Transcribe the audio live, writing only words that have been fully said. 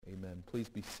Amen. Please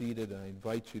be seated, and I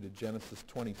invite you to Genesis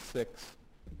 26.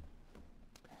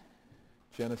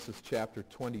 Genesis chapter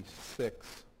 26.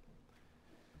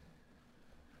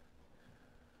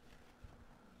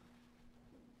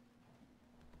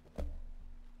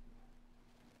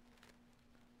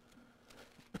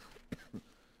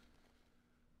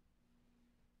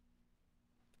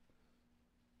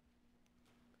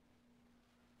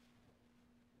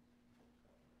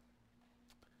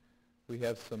 We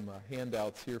have some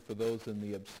handouts here for those in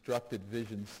the obstructed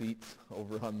vision seats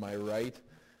over on my right.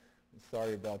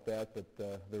 Sorry about that, but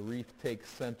the wreath takes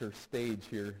center stage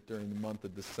here during the month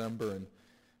of December, and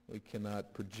we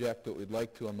cannot project what we'd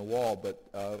like to on the wall, but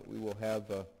we will have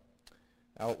an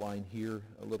outline here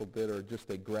a little bit, or just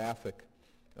a graphic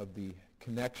of the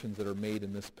connections that are made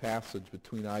in this passage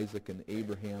between Isaac and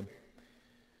Abraham.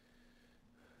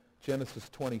 Genesis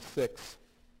 26.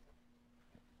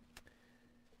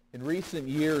 In recent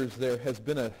years, there has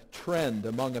been a trend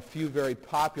among a few very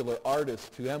popular artists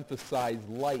to emphasize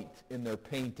light in their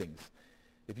paintings.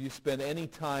 If you spend any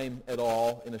time at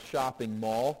all in a shopping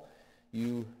mall,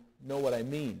 you know what I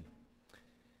mean.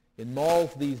 In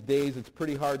malls these days, it's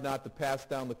pretty hard not to pass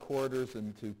down the corridors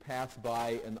and to pass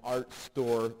by an art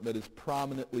store that is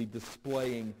prominently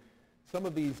displaying some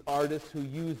of these artists who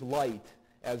use light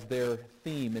as their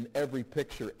theme in every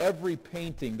picture. Every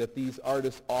painting that these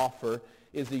artists offer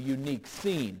is a unique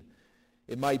scene.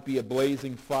 It might be a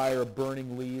blazing fire of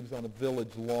burning leaves on a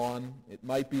village lawn. It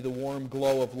might be the warm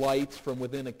glow of lights from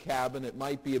within a cabin. It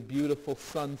might be a beautiful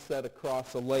sunset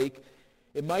across a lake.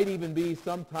 It might even be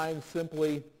sometimes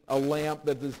simply a lamp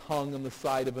that is hung on the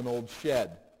side of an old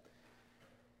shed.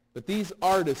 But these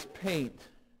artists paint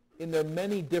in their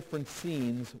many different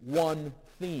scenes one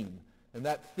theme, and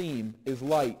that theme is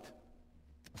light.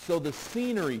 So the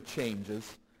scenery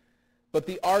changes, but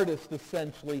the artist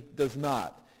essentially does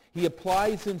not. He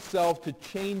applies himself to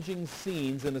changing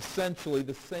scenes in essentially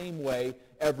the same way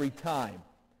every time.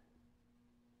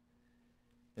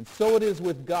 And so it is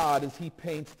with God as he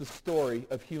paints the story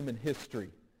of human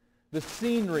history. The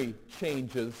scenery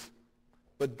changes,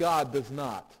 but God does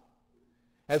not.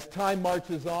 As time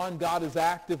marches on, God is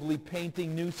actively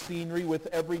painting new scenery with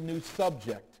every new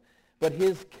subject. But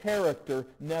his character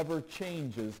never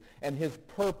changes, and his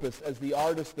purpose as the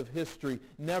artist of history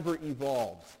never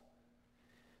evolves.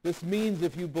 This means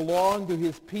if you belong to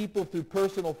his people through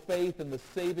personal faith in the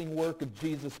saving work of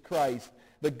Jesus Christ,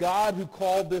 the God who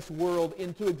called this world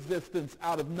into existence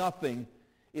out of nothing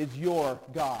is your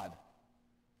God.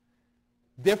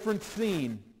 Different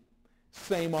scene,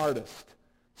 same artist,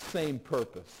 same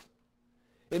purpose.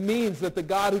 It means that the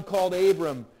God who called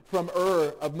Abram from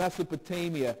Ur of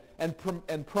Mesopotamia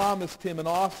and promised him an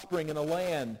offspring and a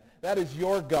land, that is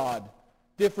your God.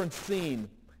 Different scene,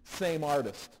 same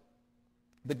artist.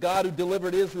 The God who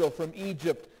delivered Israel from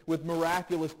Egypt with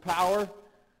miraculous power,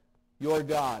 your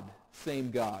God,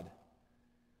 same God.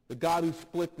 The God who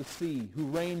split the sea, who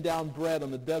rained down bread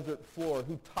on the desert floor,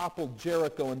 who toppled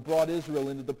Jericho and brought Israel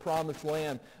into the promised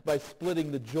land by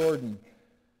splitting the Jordan,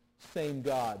 same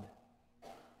God.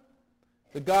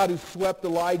 The God who swept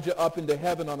Elijah up into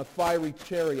heaven on a fiery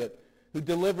chariot, who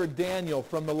delivered Daniel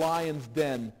from the lion's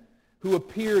den, who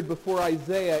appeared before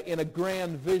Isaiah in a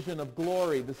grand vision of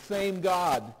glory, the same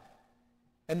God.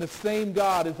 And the same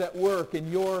God is at work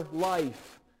in your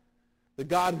life. The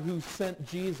God who sent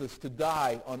Jesus to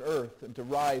die on earth and to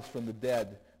rise from the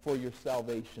dead for your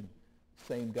salvation,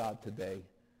 same God today.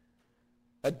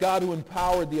 That God who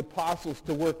empowered the apostles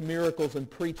to work miracles and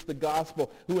preach the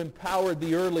gospel, who empowered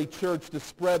the early church to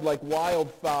spread like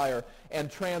wildfire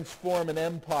and transform an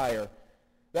empire.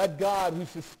 That God who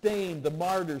sustained the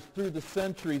martyrs through the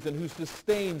centuries and who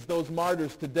sustains those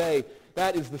martyrs today,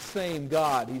 that is the same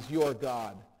God. He's your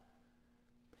God.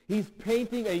 He's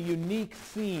painting a unique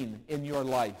scene in your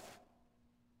life.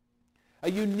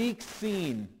 A unique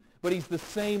scene, but he's the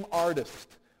same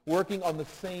artist working on the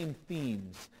same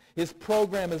themes. His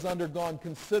program has undergone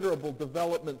considerable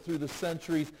development through the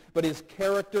centuries, but his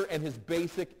character and his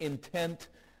basic intent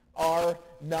are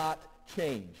not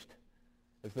changed.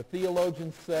 As the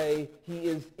theologians say, he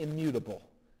is immutable.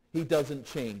 He doesn't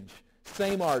change.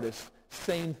 Same artist,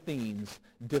 same themes,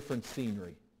 different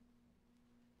scenery.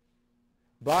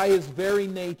 By his very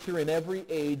nature in every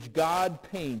age, God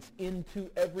paints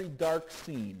into every dark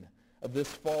scene of this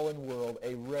fallen world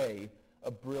a ray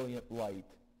of brilliant light.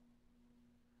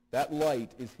 That light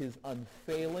is his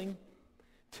unfailing,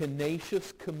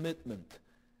 tenacious commitment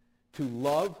to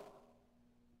love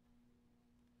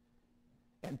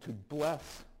and to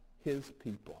bless his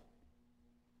people.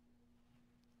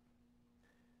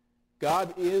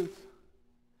 God is,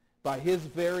 by his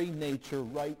very nature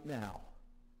right now,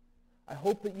 I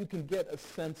hope that you can get a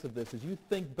sense of this. As you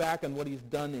think back on what he's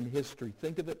done in history,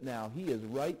 think of it now. He is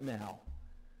right now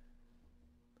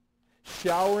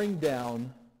showering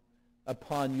down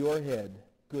upon your head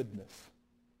goodness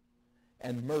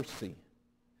and mercy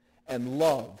and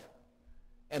love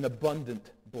and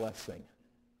abundant blessing.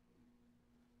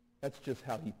 That's just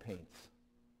how he paints.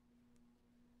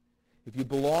 If you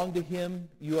belong to him,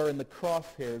 you are in the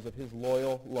crosshairs of his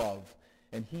loyal love,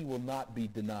 and he will not be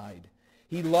denied.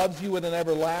 He loves you with an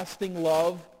everlasting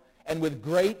love, and with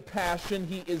great passion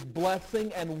he is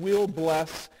blessing and will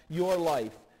bless your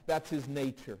life. That's his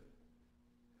nature.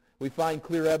 We find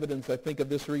clear evidence, I think, of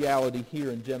this reality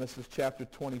here in Genesis chapter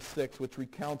 26, which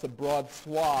recounts a broad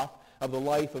swath of the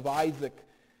life of Isaac.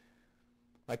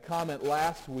 My comment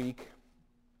last week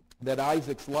that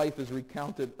Isaac's life is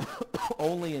recounted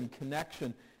only in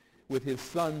connection with his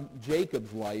son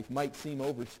Jacob's life might seem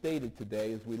overstated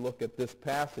today as we look at this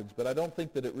passage, but I don't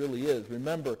think that it really is.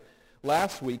 Remember,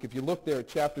 last week, if you look there at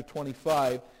chapter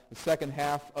 25, the second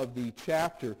half of the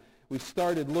chapter, we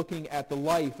started looking at the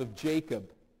life of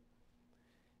Jacob.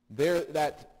 There,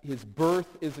 that his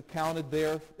birth is accounted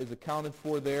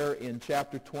for there in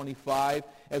chapter 25,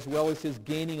 as well as his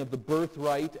gaining of the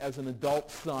birthright as an adult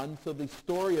son. So the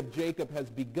story of Jacob has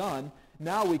begun.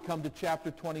 Now we come to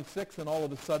chapter 26, and all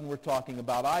of a sudden we're talking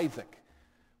about Isaac.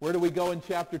 Where do we go in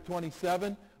chapter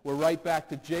 27? We're right back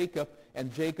to Jacob,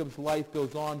 and Jacob's life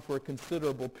goes on for a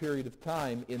considerable period of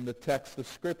time in the text of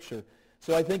Scripture.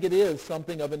 So I think it is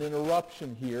something of an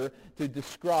interruption here to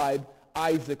describe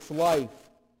Isaac's life.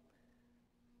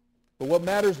 But what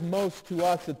matters most to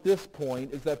us at this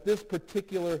point is that this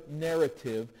particular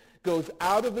narrative goes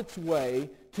out of its way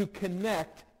to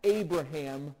connect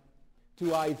Abraham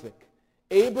to Isaac.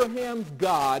 Abraham's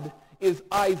God is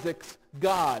Isaac's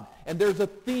God. And there's a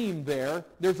theme there.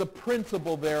 There's a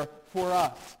principle there for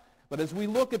us. But as we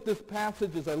look at this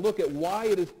passage, as I look at why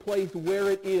it is placed where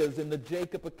it is in the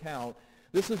Jacob account,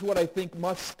 this is what I think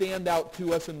must stand out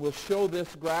to us, and we'll show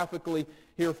this graphically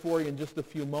here for you in just a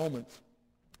few moments.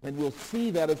 And we'll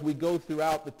see that as we go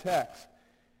throughout the text.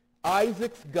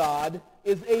 Isaac's God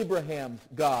is Abraham's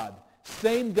God.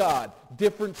 Same God,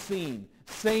 different scene,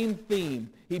 same theme.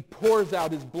 He pours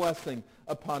out his blessing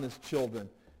upon his children.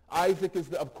 Isaac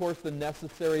is, of course, the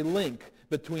necessary link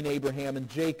between Abraham and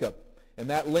Jacob. And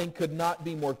that link could not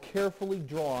be more carefully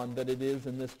drawn than it is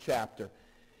in this chapter.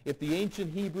 If the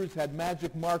ancient Hebrews had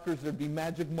magic markers, there'd be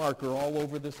magic marker all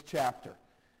over this chapter.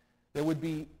 There would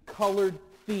be colored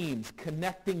themes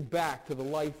connecting back to the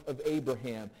life of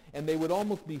Abraham. And they would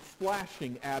almost be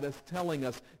flashing at us, telling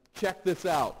us, check this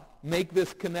out. Make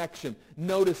this connection.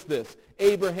 Notice this.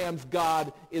 Abraham's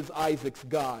God is Isaac's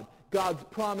God. God's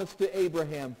promise to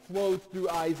Abraham flows through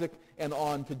Isaac and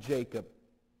on to Jacob.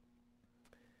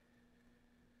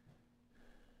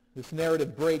 This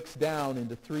narrative breaks down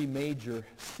into three major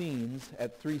scenes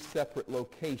at three separate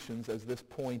locations as this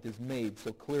point is made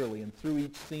so clearly. And through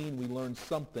each scene we learn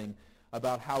something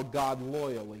about how God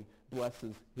loyally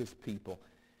blesses his people.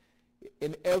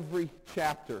 In every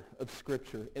chapter of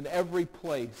Scripture, in every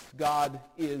place, God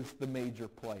is the major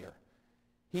player.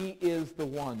 He is the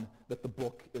one that the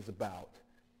book is about.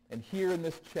 And here in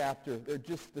this chapter, there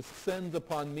just descends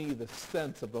upon me the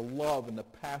sense of the love and the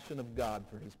passion of God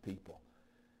for his people.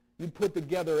 You put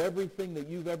together everything that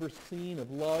you've ever seen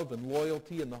of love and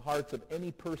loyalty in the hearts of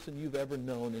any person you've ever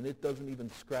known, and it doesn't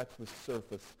even scratch the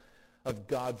surface of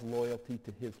God's loyalty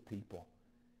to his people.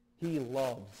 He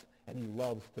loves, and he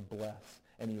loves to bless,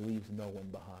 and he leaves no one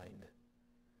behind.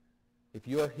 If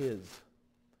you're his,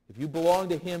 if you belong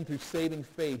to him through saving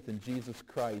faith in Jesus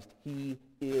Christ, he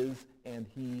is and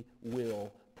he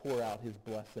will pour out his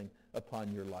blessing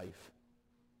upon your life.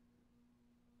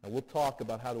 Now we'll talk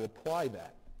about how to apply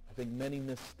that. I think many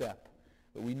misstep,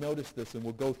 but we notice this, and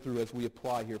we'll go through as we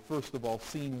apply here. First of all,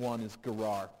 scene one is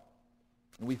Gerar.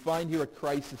 And we find here a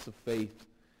crisis of faith.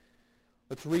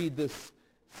 Let's read this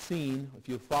scene, if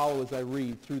you follow as I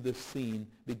read through this scene,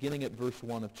 beginning at verse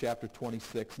 1 of chapter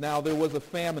 26. Now there was a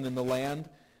famine in the land,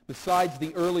 besides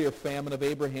the earlier famine of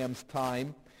Abraham's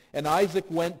time, and Isaac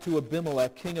went to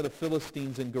Abimelech, king of the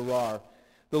Philistines, in Gerar.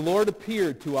 The Lord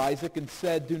appeared to Isaac and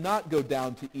said, "Do not go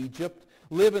down to Egypt.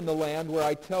 Live in the land where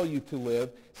I tell you to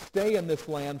live. Stay in this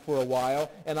land for a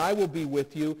while, and I will be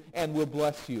with you and will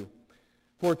bless you.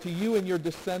 For to you and your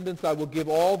descendants I will give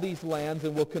all these lands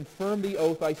and will confirm the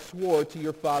oath I swore to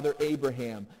your father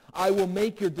Abraham. I will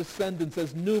make your descendants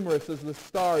as numerous as the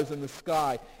stars in the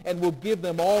sky and will give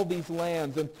them all these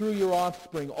lands, and through your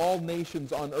offspring all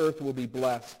nations on earth will be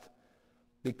blessed.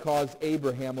 Because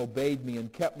Abraham obeyed me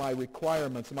and kept my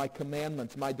requirements, my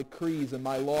commandments, my decrees, and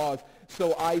my laws,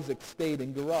 so Isaac stayed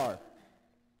in Gerar."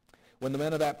 When the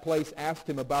men of that place asked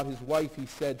him about his wife, he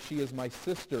said, "She is my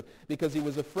sister," because he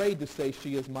was afraid to say,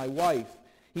 "She is my wife."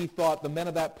 He thought, "The men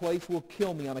of that place will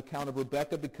kill me on account of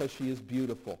Rebekah because she is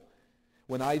beautiful."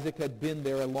 When Isaac had been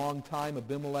there a long time,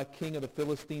 Abimelech, king of the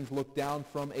Philistines, looked down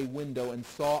from a window and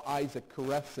saw Isaac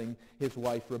caressing his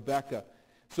wife Rebekah.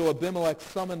 So Abimelech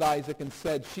summoned Isaac and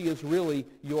said, "She is really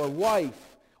your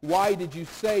wife. Why did you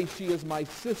say she is my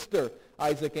sister?"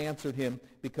 Isaac answered him,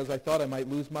 "Because I thought I might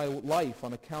lose my life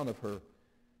on account of her."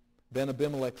 Then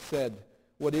Abimelech said,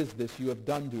 "What is this you have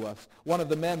done to us? One of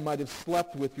the men might have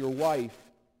slept with your wife,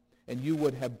 and you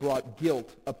would have brought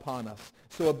guilt upon us."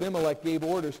 So Abimelech gave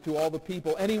orders to all the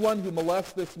people, "Anyone who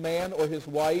molests this man or his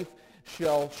wife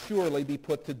shall surely be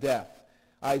put to death."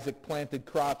 Isaac planted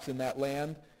crops in that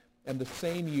land, and the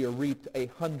same year reaped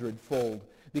 100-fold.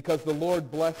 Because the Lord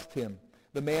blessed him,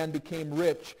 the man became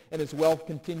rich, and his wealth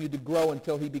continued to grow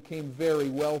until he became very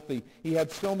wealthy. He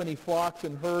had so many flocks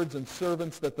and herds and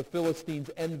servants that the Philistines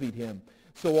envied him.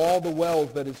 So all the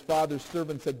wells that his father's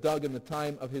servants had dug in the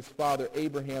time of his father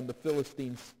Abraham, the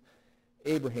Philistines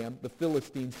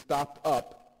stopped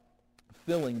up,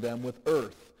 filling them with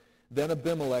earth. Then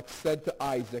Abimelech said to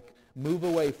Isaac, "Move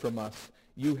away from us.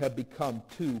 You have become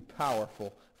too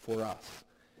powerful for us."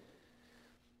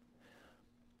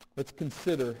 Let's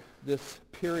consider this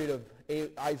period of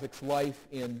Isaac's life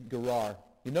in Gerar.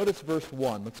 You notice verse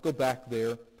 1. Let's go back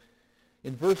there.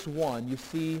 In verse 1, you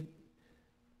see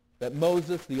that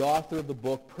Moses, the author of the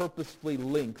book, purposefully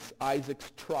links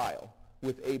Isaac's trial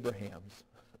with Abraham's.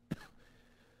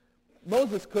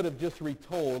 Moses could have just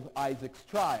retold Isaac's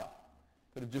trial.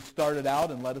 Could have just started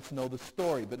out and let us know the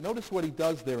story. But notice what he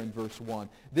does there in verse 1.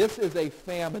 This is a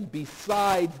famine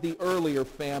besides the earlier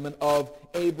famine of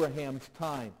Abraham's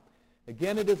time.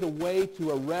 Again, it is a way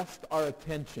to arrest our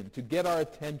attention, to get our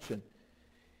attention.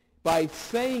 By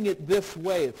saying it this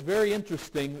way, it's very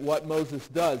interesting what Moses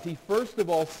does. He first of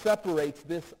all separates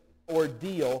this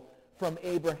ordeal from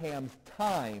Abraham's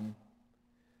time,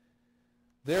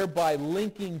 thereby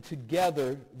linking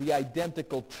together the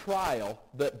identical trial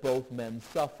that both men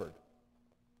suffered.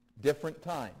 Different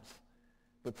times,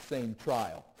 but same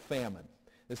trial, famine.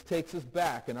 This takes us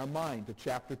back in our mind to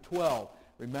chapter 12.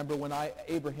 Remember when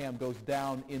Abraham goes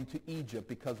down into Egypt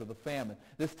because of the famine.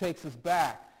 This takes us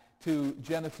back to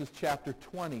Genesis chapter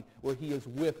 20, where he is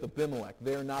with Abimelech.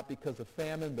 They're not because of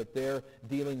famine, but they're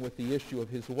dealing with the issue of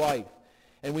his wife.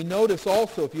 And we notice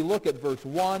also, if you look at verse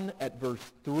 1, at verse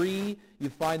 3, you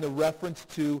find the reference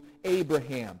to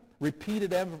Abraham.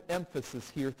 Repeated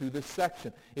emphasis here through this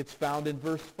section. It's found in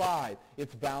verse 5.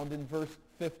 It's found in verse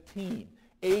 15.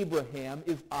 Abraham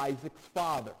is Isaac's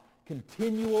father.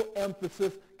 Continual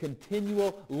emphasis,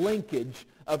 continual linkage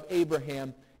of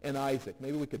Abraham and Isaac.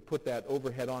 Maybe we could put that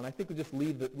overhead on. I think we'll just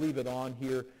leave it on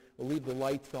here. We'll leave the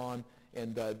lights on,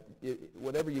 and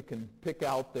whatever you can pick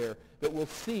out there. But we'll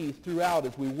see throughout,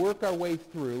 as we work our way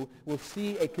through, we'll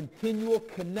see a continual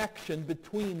connection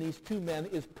between these two men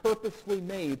is purposefully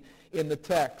made in the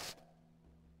text.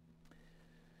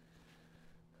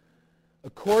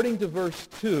 According to verse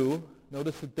 2,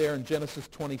 notice it there in Genesis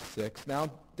 26,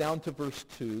 now down to verse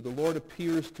 2, the Lord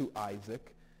appears to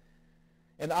Isaac.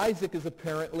 And Isaac is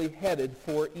apparently headed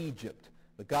for Egypt.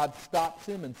 But God stops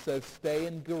him and says, "Stay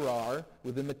in Gerar,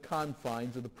 within the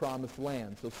confines of the promised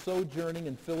land." So sojourning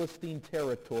in Philistine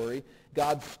territory,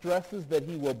 God stresses that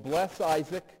he will bless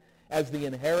Isaac as the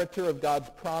inheritor of God's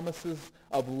promises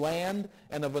of land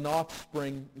and of an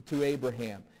offspring to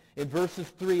Abraham. In verses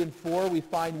 3 and 4, we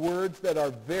find words that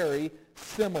are very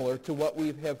similar to what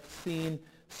we have seen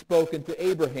spoken to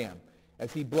Abraham.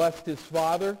 As he blessed his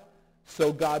father,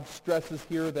 so God stresses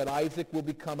here that Isaac will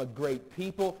become a great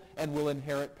people and will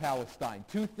inherit Palestine.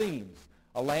 Two themes,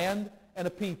 a land and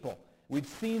a people. We've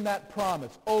seen that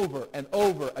promise over and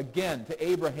over again to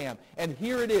Abraham. And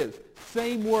here it is,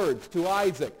 same words to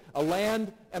Isaac, a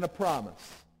land and a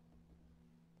promise.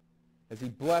 As he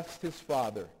blessed his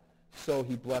father, so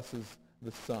he blesses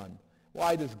the son.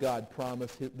 Why does God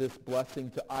promise this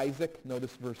blessing to Isaac?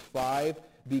 Notice verse 5.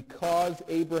 Because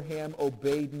Abraham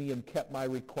obeyed me and kept my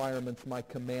requirements, my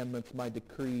commandments, my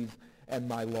decrees, and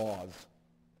my laws.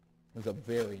 It's a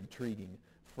very intriguing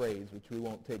phrase, which we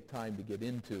won't take time to get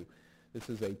into. This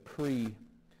is a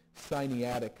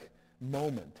pre-Sinaitic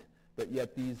moment, but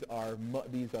yet these are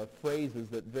phrases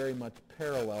that very much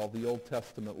parallel the Old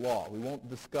Testament law. We won't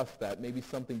discuss that. Maybe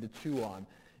something to chew on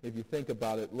if you think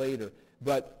about it later.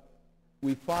 But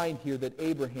we find here that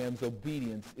Abraham's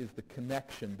obedience is the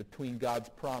connection between God's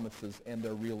promises and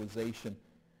their realization.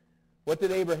 What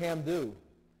did Abraham do?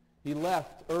 He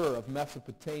left Ur of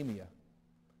Mesopotamia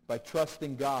by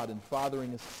trusting God and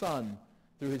fathering a son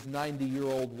through his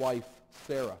 90-year-old wife,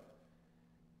 Sarah.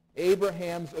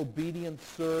 Abraham's obedience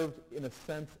served, in a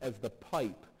sense, as the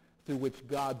pipe through which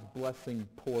God's blessing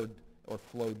poured or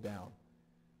flowed down.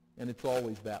 And it's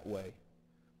always that way.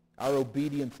 Our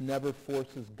obedience never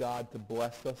forces God to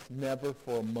bless us, never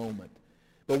for a moment.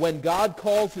 But when God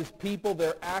calls his people,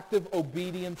 their active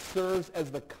obedience serves as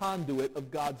the conduit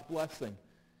of God's blessing.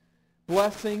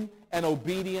 Blessing and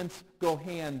obedience go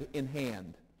hand in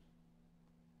hand.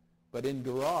 But in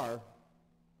Gerar,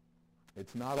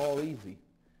 it's not all easy.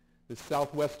 The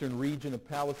southwestern region of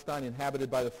Palestine,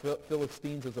 inhabited by the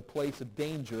Philistines, is a place of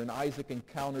danger, and Isaac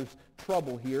encounters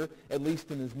trouble here, at least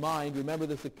in his mind. Remember,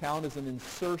 this account is an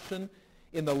insertion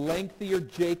in the lengthier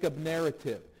Jacob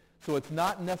narrative, so it's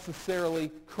not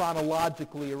necessarily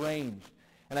chronologically arranged.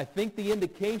 And I think the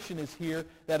indication is here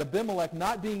that Abimelech,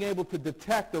 not being able to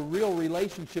detect a real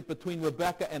relationship between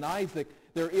Rebekah and Isaac,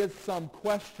 there is some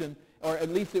question, or at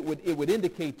least it would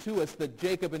indicate to us that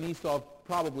Jacob and Esau have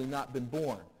probably not been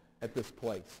born at this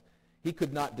place. He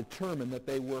could not determine that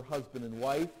they were husband and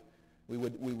wife. We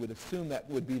would assume that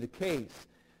would be the case.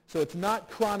 So it's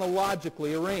not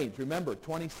chronologically arranged. Remember,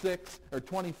 26 or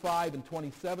 25 and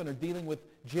 27 are dealing with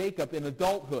Jacob in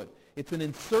adulthood. It's an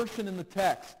insertion in the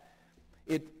text.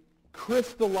 It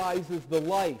crystallizes the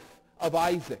life of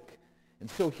Isaac. And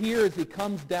so here, as he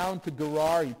comes down to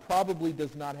Gerar, he probably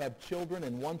does not have children,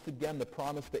 and once again the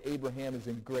promise to Abraham is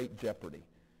in great jeopardy.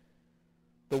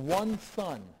 The one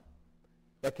son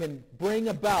that can bring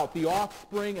about the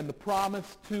offspring and the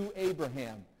promise to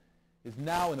Abraham is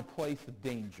now in a place of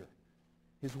danger.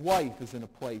 His wife is in a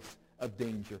place of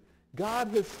danger. God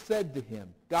has said to him,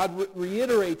 God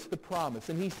reiterates the promise,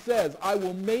 and he says, I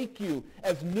will make you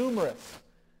as numerous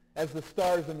as the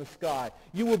stars in the sky.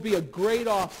 You will be a great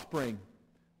offspring.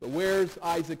 But where's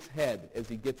Isaac's head as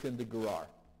he gets into Gerar?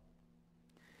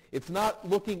 It's not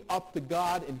looking up to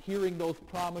God and hearing those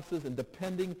promises and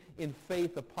depending in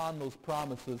faith upon those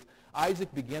promises.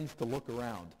 Isaac begins to look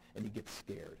around, and he gets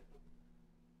scared.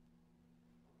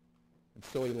 And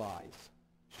so he lies.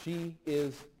 She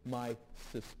is my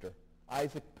sister.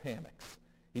 Isaac panics.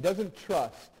 He doesn't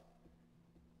trust.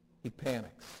 He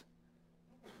panics.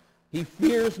 He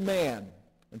fears man,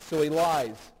 and so he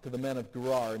lies to the men of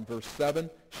Gerar. In verse 7,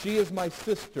 she is my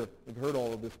sister. We've heard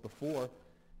all of this before.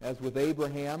 As with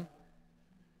Abraham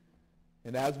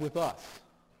and as with us,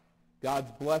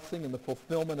 God's blessing and the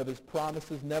fulfillment of his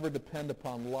promises never depend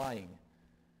upon lying.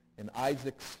 And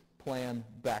Isaac's plan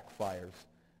backfires.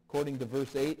 According to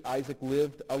verse 8, Isaac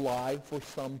lived a lie for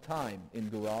some time in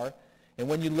Gerar. And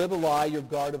when you live a lie, your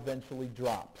guard eventually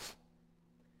drops.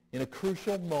 In a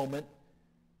crucial moment,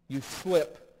 you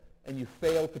slip and you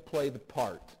fail to play the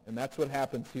part. And that's what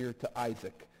happens here to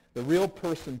Isaac. The real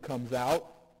person comes out.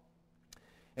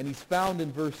 And he's found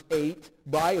in verse 8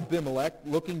 by Abimelech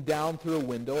looking down through a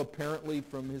window, apparently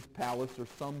from his palace or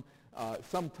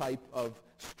some type of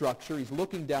structure. He's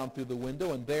looking down through the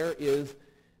window, and there is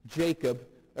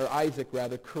Isaac,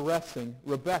 caressing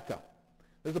Rebekah.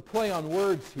 There's a play on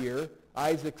words here.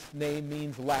 Isaac's name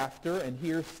means laughter, and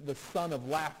here the son of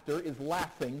laughter is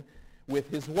laughing with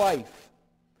his wife.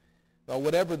 Well,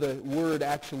 whatever the word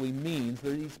actually means,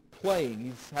 he's playing.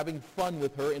 He's having fun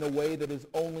with her in a way that is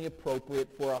only appropriate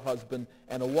for a husband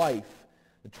and a wife.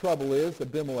 The trouble is,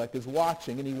 Abimelech is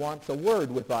watching, and he wants a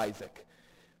word with Isaac.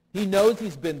 He knows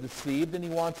he's been deceived, and he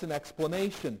wants an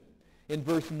explanation. In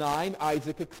verse 9,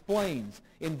 Isaac explains.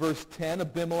 In verse 10,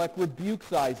 Abimelech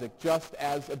rebukes Isaac, just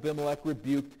as Abimelech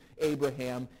rebuked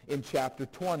Abraham in chapter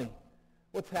 20.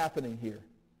 What's happening here?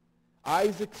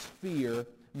 Isaac's fear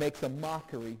makes a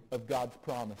mockery of God's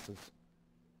promises.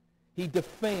 He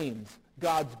defames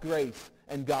God's grace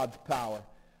and God's power.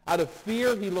 Out of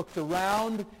fear, he looks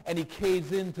around and he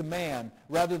caves into man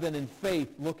rather than in faith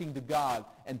looking to God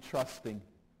and trusting.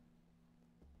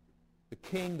 The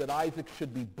king that Isaac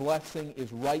should be blessing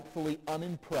is rightfully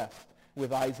unimpressed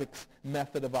with Isaac's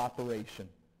method of operation.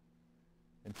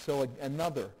 And so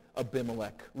another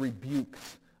Abimelech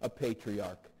rebukes a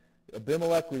patriarch.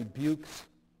 Abimelech rebukes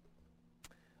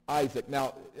Isaac.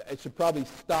 Now, I should probably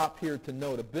stop here to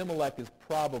note Abimelech is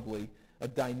probably a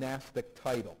dynastic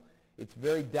title. It's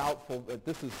very doubtful that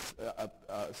this is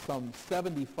some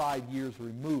 75 years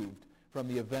removed from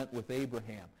the event with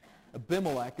Abraham.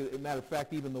 Abimelech, as a matter of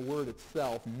fact, even the word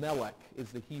itself, Melech, is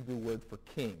the Hebrew word for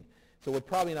king. So we're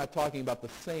probably not talking about the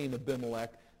same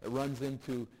Abimelech that runs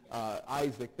into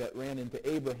Isaac that ran into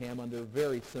Abraham under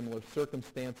very similar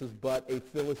circumstances, but a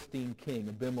Philistine king,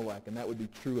 Abimelech, and that would be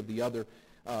true of the other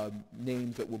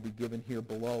names that will be given here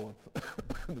below of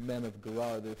the men of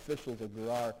Gerar, the officials of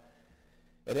Gerar.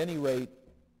 At any rate,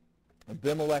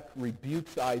 Abimelech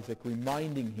rebukes Isaac,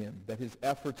 reminding him that his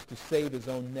efforts to save his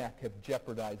own neck have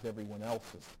jeopardized everyone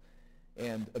else's.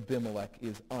 and Abimelech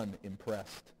is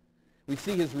unimpressed. We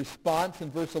see his response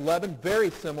in verse 11,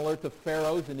 very similar to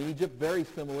Pharaoh's in Egypt, very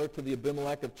similar to the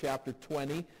Abimelech of chapter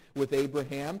 20 with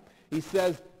Abraham. He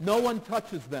says, no one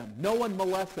touches them. No one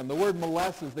molests them. The word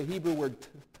molest is the Hebrew word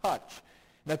touch.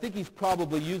 And I think he's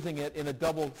probably using it in a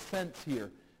double sense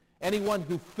here. Anyone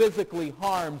who physically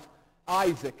harms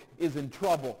Isaac is in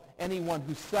trouble. Anyone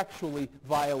who sexually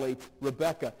violates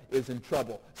Rebekah is in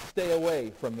trouble. Stay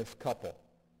away from this couple.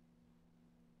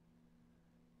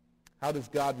 How does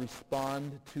God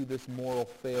respond to this moral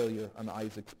failure on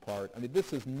Isaac's part? I mean,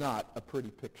 this is not a pretty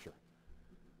picture.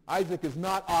 Isaac is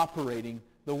not operating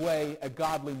the way a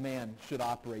godly man should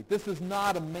operate. This is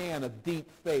not a man of deep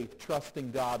faith,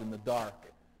 trusting God in the dark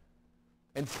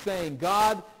and saying,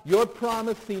 God, your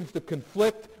promise seems to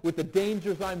conflict with the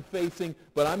dangers I'm facing,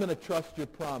 but I'm going to trust your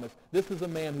promise. This is a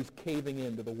man who's caving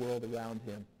into the world around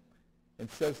him and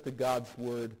says to God's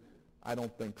word, I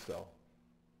don't think so.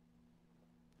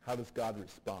 How does God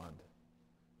respond?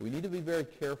 We need to be very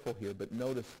careful here, but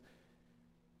notice,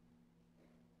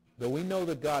 though we know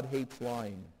that God hates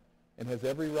lying and has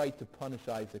every right to punish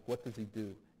Isaac, what does he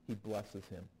do? He blesses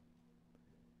him.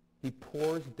 He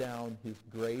pours down his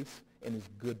grace and his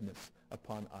goodness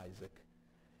upon Isaac.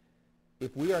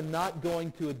 If we are not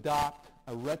going to adopt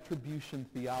a retribution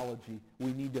theology,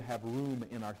 we need to have room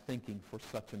in our thinking for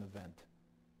such an event.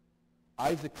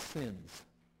 Isaac sins.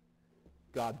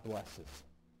 God blesses.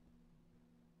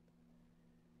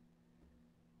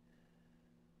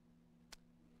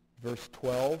 Verse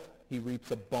 12, he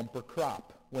reaps a bumper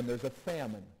crop when there's a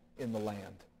famine in the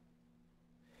land.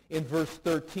 In verse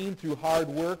 13, through hard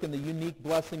work and the unique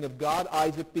blessing of God,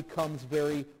 Isaac becomes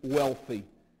very wealthy.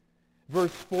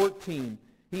 Verse 14,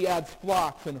 he adds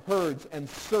flocks and herds and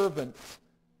servants.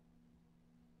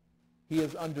 He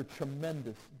is under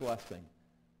tremendous blessing.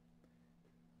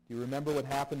 Do you remember what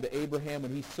happened to Abraham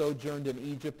when he sojourned in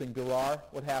Egypt and Gerar?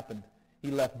 What happened? He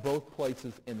left both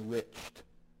places enriched.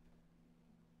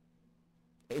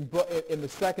 In the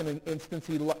second instance,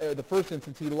 the first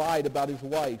instance, he lied about his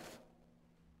wife.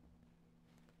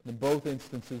 In both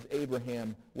instances,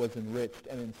 Abraham was enriched.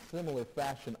 And in similar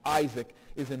fashion, Isaac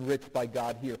is enriched by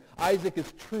God here. Isaac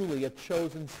is truly a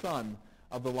chosen son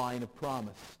of the line of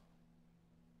promise.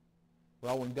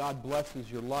 Well, when God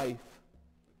blesses your life,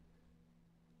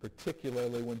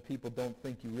 particularly when people don't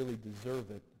think you really deserve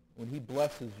it, when he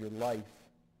blesses your life,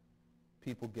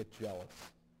 people get jealous.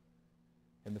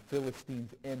 And the Philistines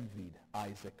envied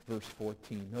Isaac, verse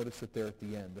 14. Notice it there at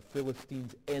the end. The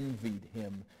Philistines envied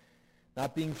him.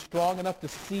 Not being strong enough to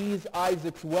seize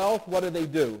Isaac's wealth, what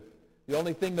do? The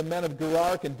only thing the men of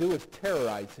Gerar can do is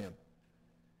terrorize him.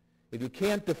 If you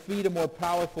can't defeat a more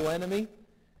powerful enemy,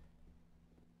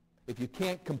 if you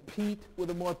can't compete with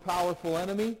a more powerful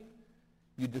enemy,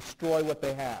 you destroy what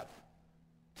they have.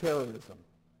 Terrorism.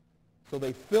 So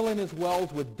they fill in his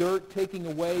wells with dirt, taking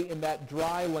away in that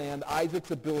dry land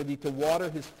Isaac's ability to water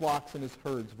his flocks and his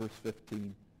herds, verse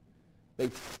 15. They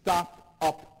stopped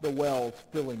up the wells,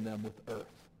 filling them with earth.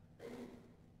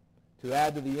 To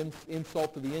add to the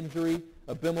insult to the injury,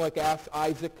 Abimelech asks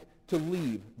Isaac to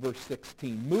leave, verse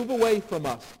 16. Move away from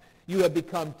us. You have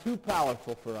become too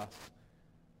powerful for us.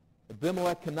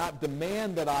 Abimelech cannot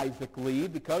demand that Isaac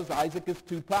leave because Isaac is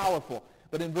too powerful.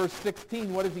 But in verse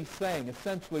 16, what is he saying?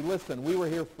 Essentially, listen, we were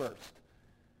here first.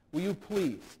 Will you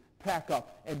please pack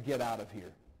up and get out of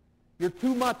here? You're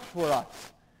too much for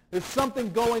us. There's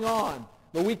something going on,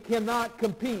 but we cannot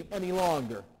compete any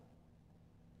longer.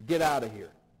 Get out of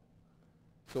here.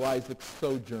 So Isaac's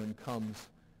sojourn comes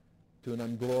to an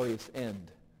unglorious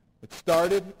end. It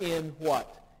started in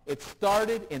what? It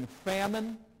started in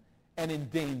famine and in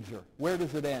danger. Where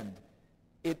does it end?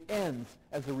 It ends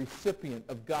as a recipient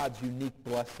of God's unique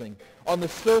blessing. On the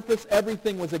surface,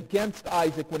 everything was against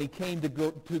Isaac when he came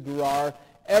to Gerar,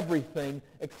 everything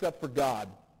except for God.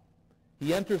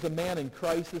 He enters a man in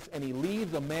crisis, and he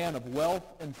leaves a man of wealth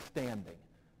and standing.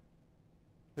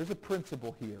 There's a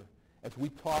principle here as we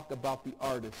talk about the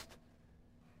artist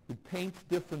who paints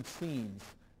different scenes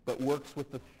but works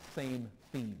with the same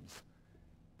themes.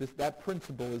 That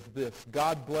principle is this: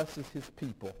 God blesses his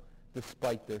people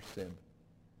despite their sin.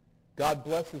 God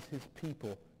blesses his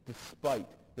people despite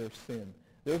their sin.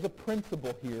 There's a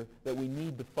principle here that we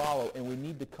need to follow, and we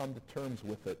need to come to terms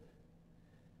with it.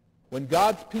 When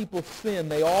God's people sin,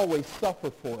 they always suffer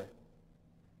for it.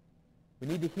 We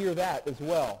need to hear that as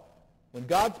well. When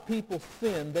God's people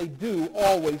sin, they do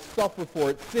always suffer for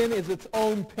it. Sin is its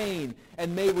own pain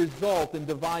and may result in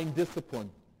divine discipline.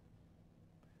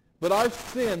 But our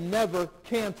sin never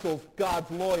cancels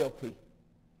God's loyalty.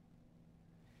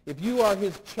 If you are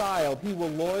his child, he will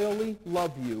loyally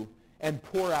love you and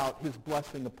pour out his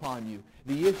blessing upon you.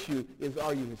 The issue is,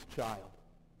 are you his child?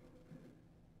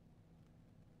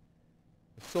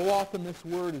 So often this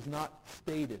word is not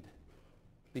stated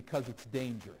because it's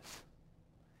dangerous.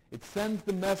 It sends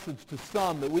the message to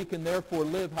some that we can therefore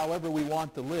live however we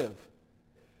want to live.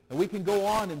 And we can go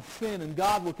on and sin, and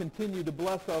God will continue to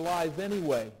bless our lives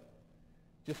anyway.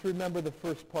 Just remember the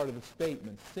first part of the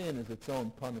statement. Sin is its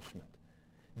own punishment.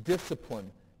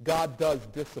 Discipline. God does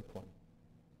discipline.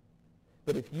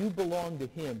 But if you belong to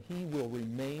him, he will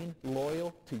remain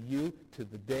loyal to you to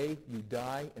the day you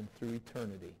die and through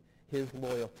eternity. His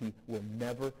loyalty will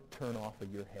never turn off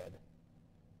of your head.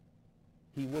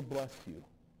 He will bless you,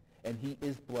 and he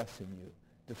is blessing you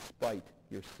despite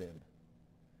your sin.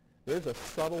 There's a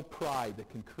subtle pride that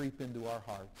can creep into our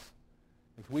hearts.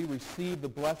 As we receive the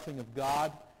blessing of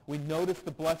God, we notice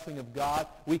the blessing of God,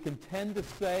 we can tend to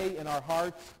say in our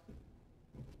hearts,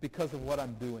 it's because of what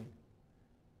I'm doing,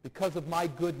 because of my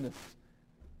goodness,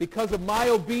 because of my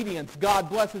obedience. God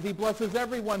blesses. He blesses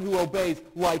everyone who obeys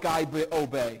like I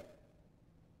obey.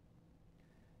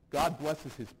 God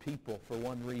blesses his people for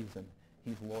one reason.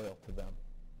 He's loyal to them.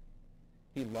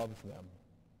 He loves them.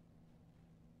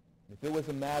 If it was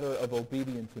a matter of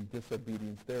obedience and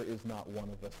disobedience, there is not one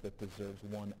of us that deserves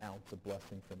 1 ounce of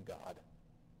blessing from God.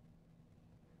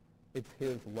 It's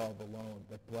his love alone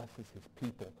that blesses his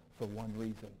people for one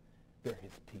reason. They're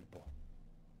his people.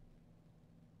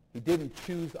 He didn't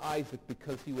choose Isaac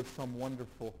because he was some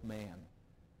wonderful man,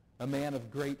 a man of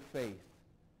great faith.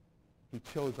 He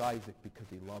chose Isaac because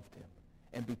he loved him.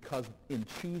 And because in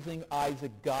choosing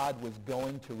Isaac, God was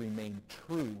going to remain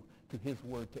true to his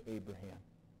word to Abraham.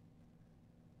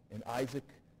 And Isaac,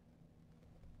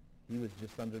 he was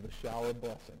just under the shower of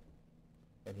blessing,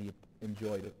 and he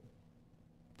enjoyed it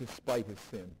despite his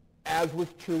sin, as was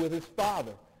true with his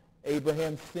father.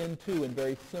 Abraham sinned too in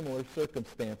very similar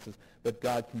circumstances, but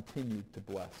God continued to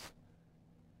bless.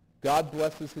 God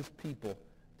blesses his people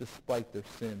despite their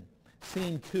sin.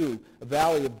 Scene 2, a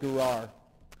valley of Gerar.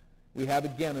 We have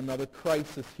again another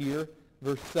crisis here.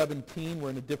 Verse 17,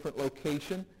 we're in a different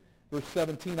location. Verse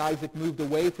 17, Isaac moved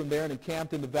away from there and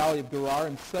encamped in the valley of Gerar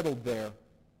and settled there.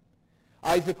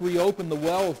 Isaac reopened the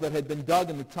wells that had been dug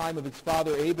in the time of his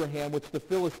father Abraham, which the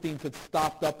Philistines had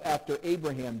stopped up after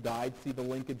Abraham died. See the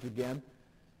linkage again.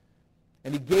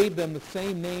 And he gave them the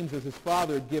same names as his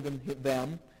father had given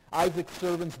them. Isaac's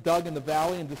servants dug in the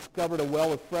valley and discovered a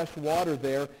well of fresh water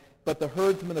there. But the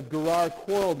herdsmen of Gerar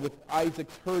quarreled with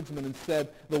Isaac's herdsmen and said,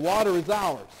 "The water is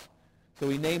ours." So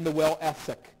he named the well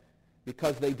Esek,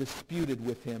 because they disputed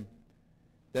with him.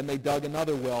 Then they dug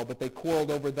another well, but they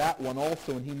quarreled over that one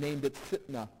also, and he named it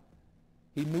Sitnah.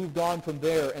 He moved on from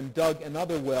there and dug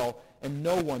another well, and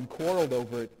no one quarreled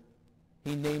over it.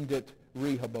 He named it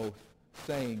Rehoboth,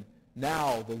 saying,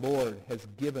 "Now the Lord has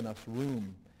given us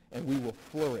room, and we will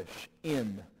flourish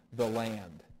in the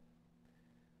land."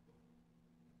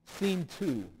 Scene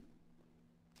 2.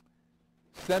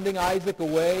 Sending Isaac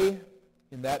away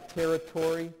in that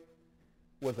territory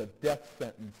was a death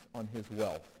sentence on his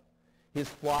wealth. His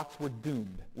flocks were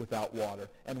doomed without water,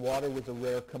 and water was a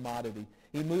rare commodity.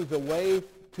 He moves away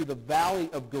to the valley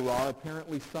of Gerar,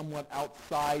 apparently somewhat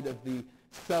outside of the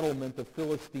settlement of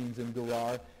Philistines in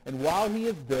Gerar, and while he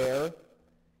is there,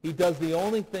 he does the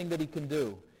only thing that he can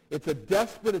do. It's a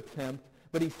desperate attempt,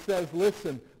 but he says,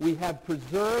 listen, we have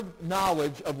preserved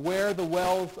knowledge of where the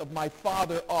wells of my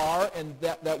father are and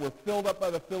that were filled up by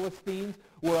the Philistines.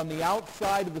 We're on the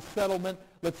outside of the settlement.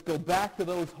 Let's go back to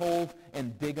those holes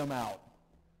and dig them out.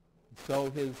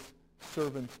 So his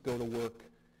servants go to work.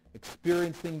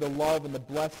 Experiencing the love and the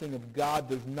blessing of God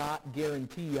does not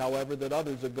guarantee, however, that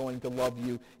others are going to love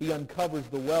you. He uncovers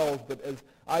the wells, but as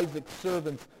Isaac's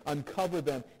servants uncover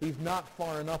them, he's not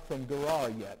far enough from Gerar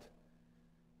yet.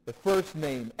 The first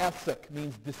name, Esek,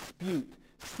 means dispute.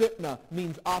 Sitnah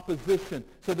means opposition.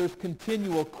 So there's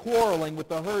continual quarreling with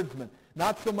the herdsmen.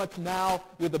 Not so much now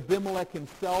with Abimelech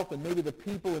himself and maybe the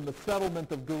people in the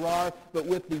settlement of Gerar, but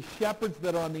with the shepherds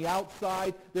that are on the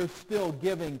outside. They're still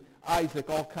giving Isaac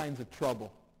all kinds of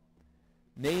trouble.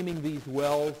 Naming these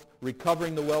wells,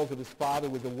 recovering the wells of his father,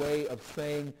 was a way of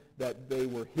saying that they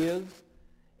were his,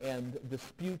 and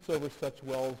disputes over such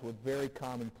wells were very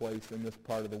commonplace in this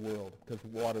part of the world because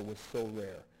water was so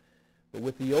rare. But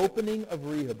with the opening of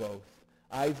Rehoboth,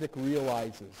 Isaac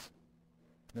realizes,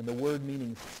 and the word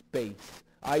meaning space,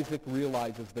 Isaac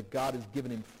realizes that God has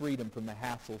given him freedom from the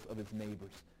hassles of his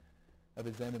neighbors, of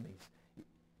his enemies.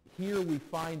 Here we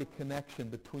find a connection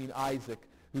between Isaac,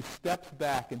 who steps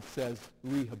back and says,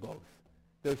 Rehoboth.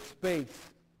 There's space.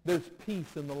 There's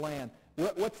peace in the land.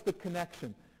 What's the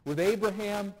connection? With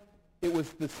Abraham, it was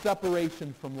the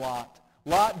separation from Lot.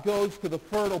 Lot goes to the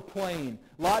fertile plain.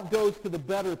 Lot goes to the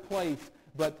better place,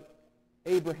 but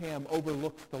Abraham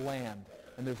overlooks the land,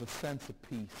 and there's a sense of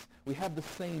peace. We have the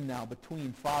same now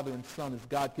between father and son as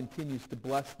God continues to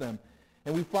bless them.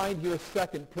 And we find here a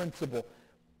second principle.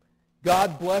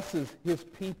 God blesses his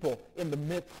people in the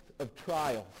midst of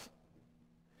trials.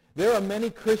 There are many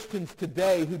Christians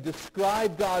today who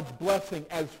describe God's blessing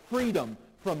as freedom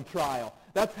from trial.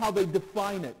 That's how they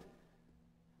define it.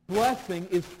 Blessing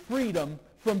is freedom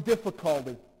from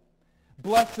difficulty.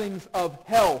 Blessings of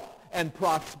health and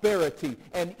prosperity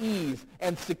and ease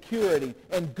and security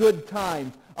and good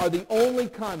times are the only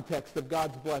context of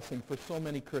God's blessing for so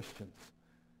many Christians.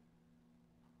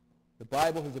 The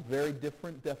Bible has a very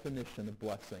different definition of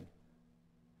blessing.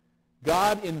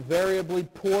 God invariably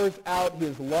pours out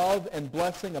his love and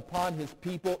blessing upon his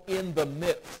people in the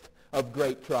midst of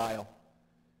great trial.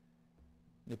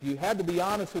 If you had to be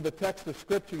honest with the text of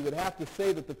Scripture, you would have to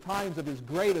say that the times of his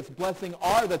greatest blessing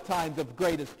are the times of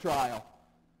greatest trial.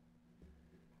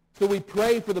 So we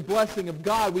pray for the blessing of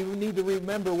God. We need to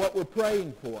remember what we're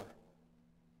praying for.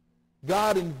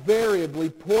 God invariably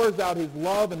pours out his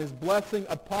love and his blessing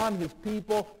upon his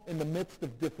people in the midst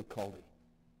of difficulty.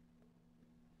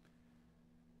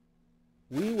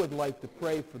 We would like to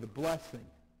pray for the blessing.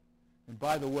 And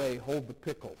by the way, hold the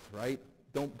pickles, right?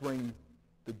 Don't bring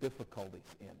the difficulties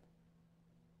in.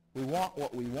 We want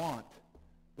what we want,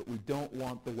 but we don't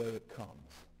want the way it comes.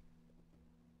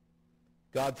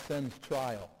 God sends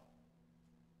trial.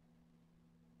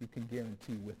 You can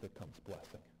guarantee with it comes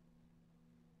blessing.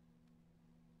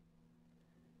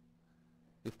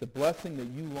 If the blessing that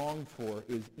you long for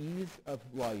is ease of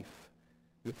life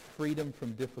with freedom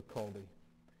from difficulty,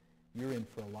 you're in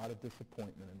for a lot of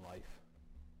disappointment in life.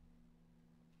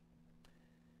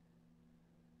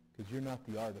 Because you're not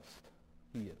the artist.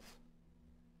 He is.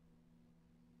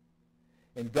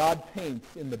 And God paints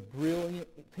in the brilliant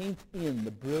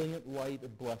light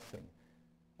of blessing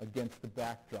against the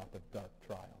backdrop of dark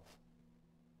trials.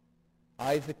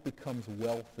 Isaac becomes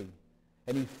wealthy,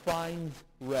 and he finds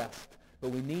rest. But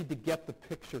we need to get the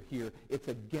picture here. It's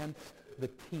against the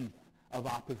teeth of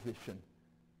opposition.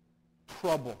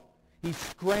 Trouble. He's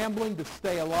scrambling to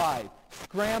stay alive,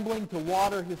 scrambling to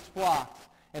water his flocks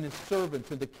and his servants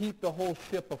and to keep the whole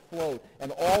ship afloat.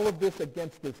 And all of this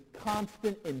against this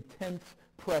constant, intense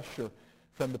pressure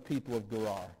from the people of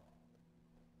Gerar.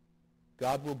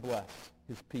 God will bless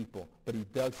his people, but he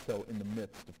does so in the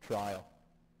midst of trial.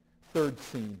 Third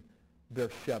scene,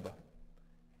 Beersheba.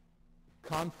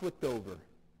 Conflict over,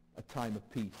 a time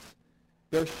of peace.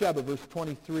 Beersheba, verse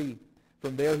 23,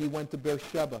 from there he went to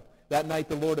Beersheba. That night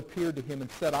the Lord appeared to him and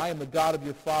said, I am the God of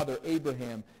your father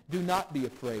Abraham. Do not be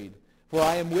afraid, for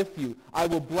I am with you. I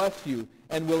will bless you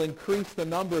and will increase the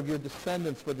number of your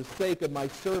descendants for the sake of my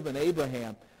servant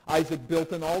Abraham. Isaac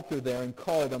built an altar there and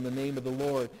called on the name of the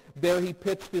Lord. There he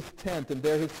pitched his tent, and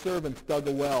there his servants dug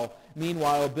a well.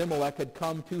 Meanwhile Abimelech had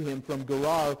come to him from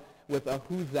Gerar with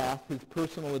Ahuzath, his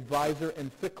personal advisor,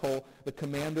 and Phicol, the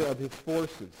commander of his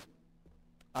forces.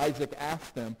 Isaac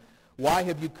asked them, Why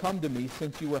have you come to me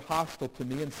since you were hostile to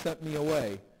me and sent me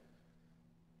away?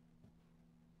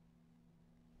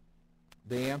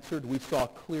 They answered, We saw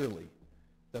clearly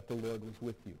that the Lord was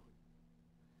with you.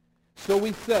 So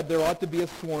we said, there ought to be a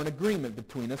sworn agreement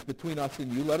between us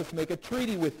and you. Let us make a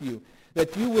treaty with you,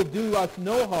 that you will do us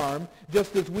no harm,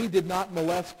 just as we did not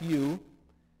molest you,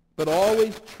 but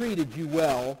always treated you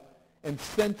well and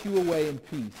sent you away in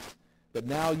peace. But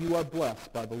now you are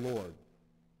blessed by the Lord.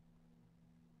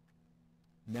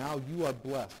 Now you are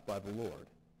blessed by the Lord.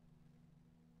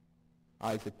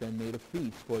 Isaac then made a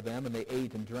feast for them, and they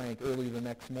ate and drank. Early the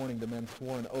next morning the men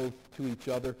swore an oath to each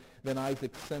other. Then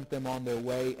Isaac sent them on their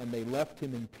way, and they left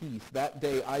him in peace. That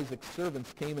day Isaac's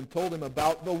servants came and told him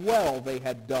about the well they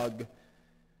had dug.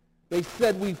 They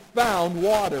said, We found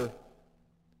water.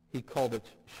 He called it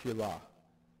Shilah.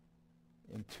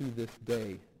 And to this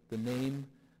day, the name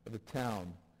of the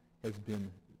town has been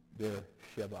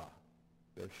Beersheba.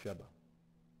 Beersheba.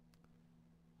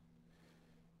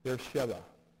 Beersheba.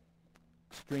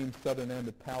 Extreme southern end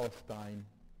of Palestine,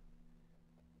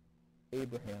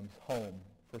 Abraham's home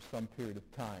for some period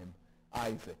of time.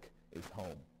 Isaac is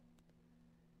home.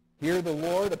 Here the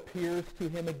Lord appears to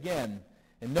him again.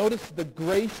 And notice the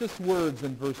gracious words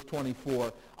in verse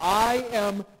 24. I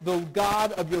am the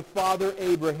God of your father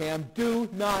Abraham. Do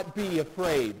not be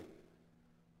afraid.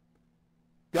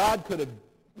 God could have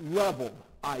leveled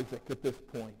Isaac at this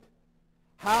point.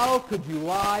 How could you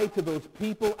lie to those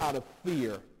people out of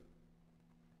fear?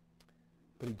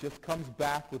 But he just comes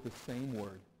back with the same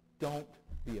word. Don't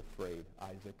be afraid,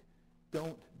 Isaac.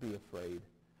 Don't be afraid.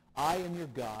 I am your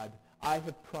God. I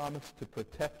have promised to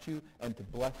protect you and to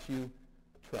bless you.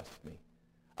 Trust me.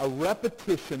 A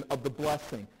repetition of the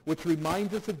blessing, which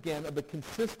reminds us again of the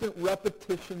consistent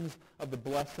repetitions of the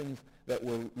blessings that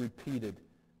were repeated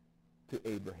to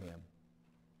Abraham.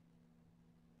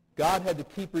 God had to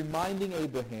keep reminding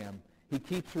Abraham. He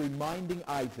keeps reminding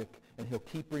Isaac, and he'll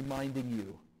keep reminding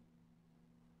you.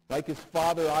 Like his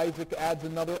father, Isaac adds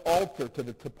another altar to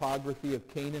the topography of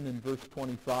Canaan in verse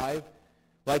 25.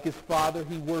 Like his father,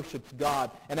 he worships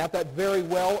God. And at that very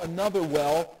well, another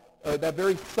well, that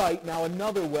very site, now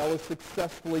another well is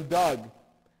successfully dug.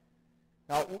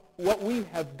 Now, what we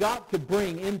have got to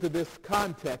bring into this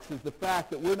context is the fact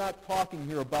that we're not talking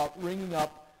here about ringing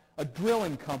up a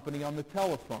drilling company on the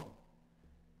telephone.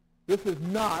 This is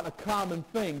not a common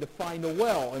thing to find a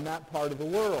well in that part of the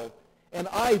world. And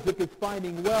Isaac is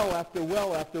finding well after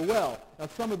well after well. Now,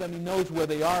 some of them he knows where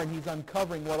they are, and he's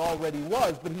uncovering what already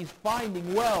was, but he's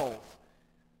finding wells.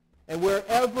 And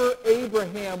wherever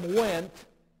Abraham went,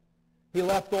 he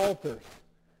left altars.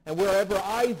 And wherever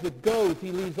Isaac goes,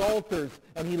 he leaves altars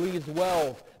and he leaves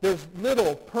wells. There's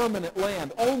little permanent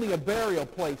land, only a burial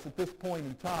place at this point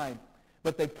in time.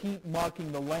 But they keep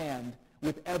marking the land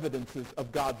with evidences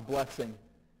of God's blessing.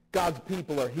 God's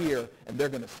people are here, and they're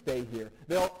going to stay here.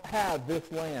 They'll have this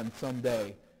land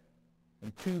someday.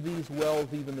 And to these wells,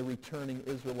 even the returning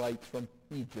Israelites from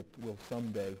Egypt will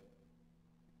someday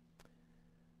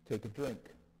take a drink.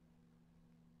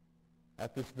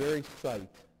 At this very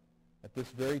site, at this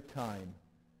very time,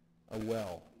 a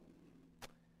well.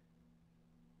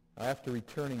 After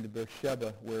returning to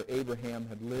Beersheba, where Abraham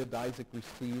had lived, Isaac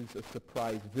receives a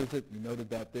surprise visit. You noted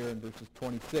that there in verses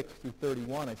 26 through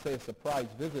 31. I say a surprise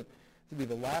visit. To be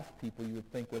the last people you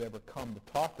would think would ever come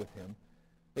to talk with him.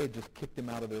 They had just kicked him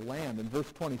out of their land. In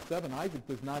verse 27, Isaac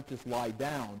does not just lie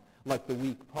down like the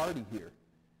weak party here.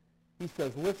 He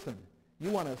says, listen, you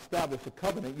want to establish a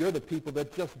covenant. You're the people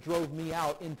that just drove me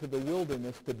out into the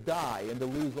wilderness to die and to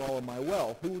lose all of my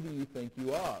wealth. Who do you think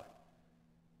you are?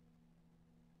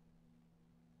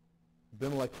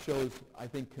 Abimelech shows, I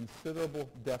think, considerable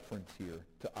deference here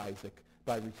to Isaac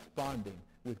by responding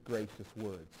with gracious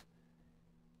words.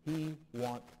 He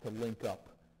wants to link up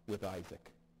with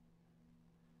Isaac.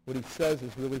 What he says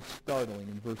is really startling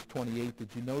in verse 28. Did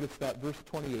you notice that? Verse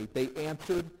 28, they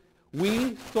answered,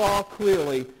 we saw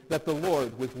clearly that the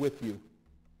Lord was with you.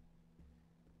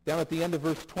 Down at the end of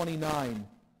verse 29,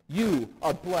 you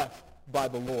are blessed by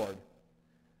the Lord.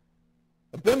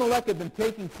 Abimelech had been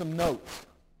taking some notes.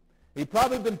 He'd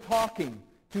probably been talking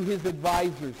to his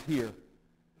advisors here.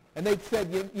 And they'd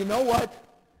said, you know what?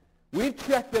 We've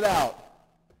checked it out.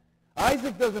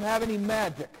 Isaac doesn't have any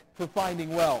magic for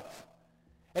finding wells.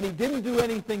 And he didn't do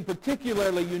anything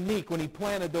particularly unique when he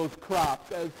planted those crops,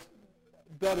 as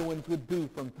Bedouins would do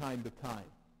from time to time.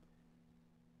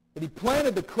 But he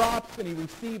planted the crops and he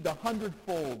received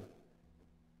 100-fold.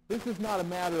 This is not a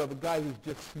matter of a guy who's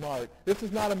just smart. This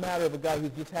is not a matter of a guy who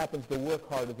just happens to work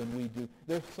harder than we do.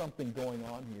 There's something going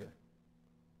on here.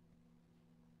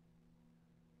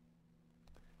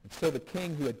 And so the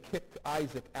king who had kicked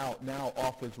Isaac out now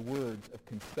offers words of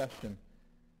concession.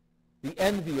 The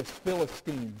envious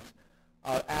Philistines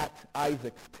are at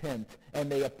Isaac's tent, and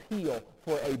they appeal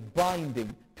for a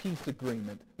binding peace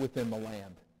agreement within the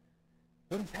land.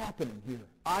 What is happening here?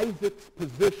 Isaac's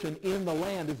position in the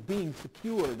land is being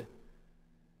secured.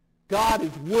 God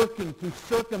is working through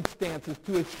circumstances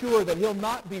to assure that he'll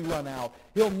not be run out.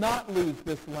 He'll not lose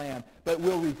this land, but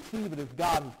will receive it as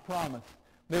God has promised.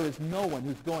 There is no one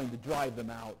who's going to drive them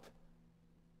out.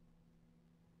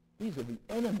 These are the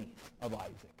enemies of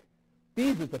Isaac.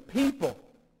 These are the people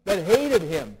that hated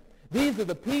him. These are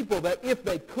the people that, if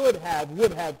they could have,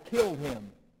 would have killed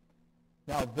him.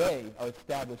 Now they are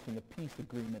establishing a peace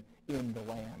agreement in the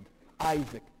land.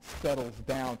 Isaac settles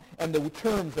down. And the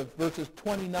terms of verses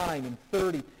 29 and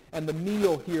 30, and the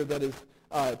meal here that is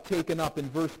taken up in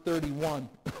verse 31,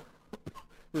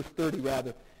 verse 30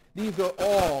 rather, these are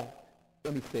all,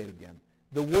 let me say it again.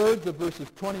 The words of verses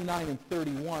 29 and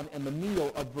 31 and the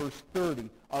meal of verse 30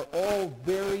 are all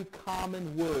very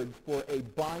common words for a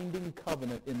binding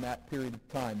covenant in that period of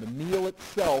time. The meal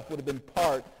itself would have been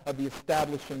part of the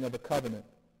establishing of a covenant.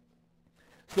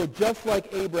 So just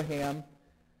like Abraham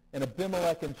and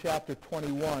Abimelech in chapter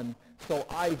 21, so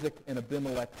Isaac and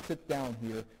Abimelech sit down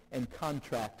here and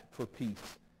contract for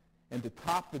peace. And to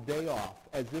top the day off,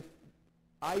 as if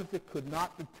Isaac could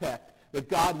not detect that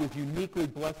God was uniquely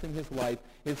blessing his life,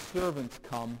 his servants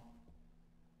come.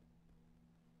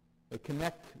 They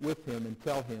connect with him and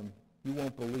tell him, you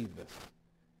won't believe this,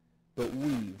 but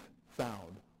we've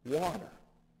found water.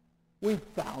 We've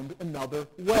found another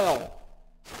well,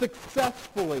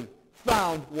 successfully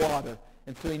found water.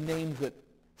 And so he names it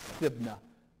Sibnah.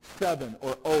 7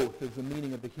 or oath is the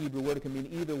meaning of the Hebrew word. It can mean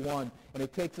either one. And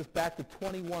it takes us back to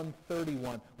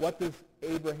 21:31. What does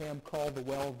Abraham call the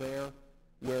well there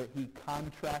where he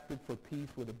contracted for peace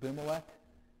with Abimelech?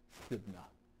 Sibnah.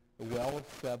 The well of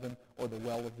 7 or the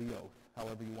well of the oath,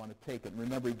 however you want to take it. And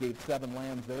remember, he gave 7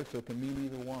 lambs there, so it can mean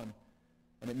either one.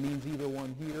 And it means either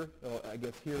one here. Oh, I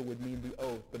guess here would mean the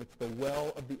oath, but it's the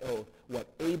well of the oath. What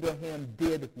Abraham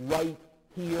did right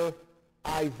here,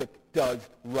 Isaac does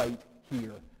right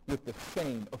here, with the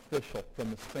same official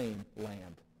from the same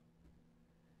land.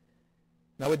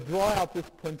 Now, I would draw out this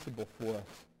principle for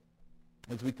us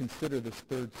as we consider this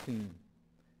third scene.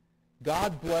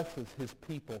 God blesses his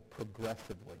people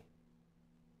progressively.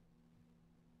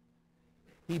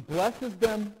 He blesses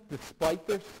them despite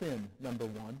their sin, number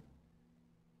one.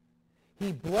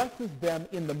 He blesses them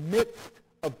in the midst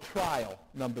of trial,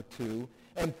 number 2.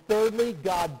 And thirdly,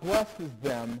 God blesses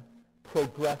them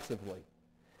progressively.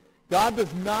 God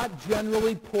does not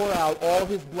generally pour out all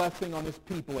his blessing on his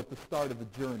people at the start of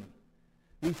the journey.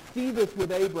 We see this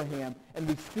with Abraham, and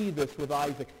we see this with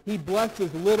Isaac. He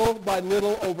blesses little by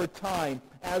little over time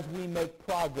as we make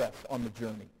progress on the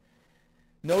journey.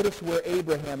 Notice where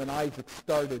Abraham and Isaac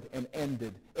started and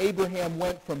ended. Abraham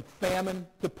went from famine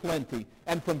to plenty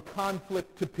and from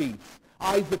conflict to peace.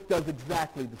 Isaac does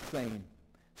exactly the same.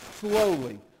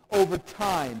 Slowly, over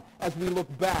time, as we look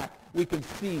back, we can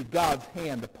see God's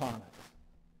hand upon us.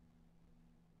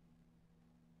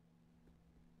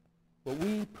 What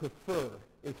we prefer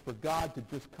is for God to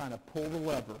just kind of pull the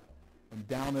lever and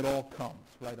down it all comes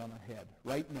right on our head,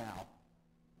 right now.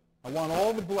 I want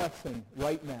all the blessing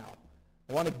right now.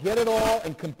 I want to get it all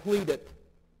and complete it.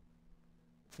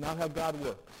 It's not how God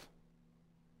works.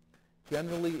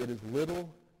 Generally, it is little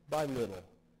by little,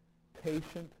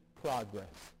 patient progress.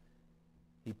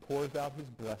 He pours out his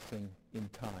blessing in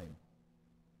time.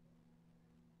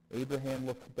 Abraham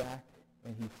looks back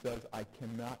and he says, I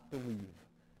cannot believe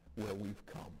where we've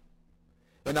come.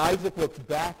 And Isaac looks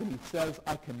back and he says,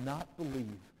 I cannot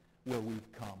believe where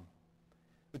we've come.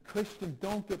 The Christians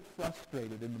don't get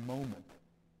frustrated in the moment.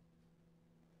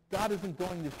 God isn't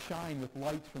going to shine with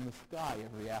lights from the sky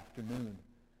every afternoon.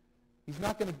 He's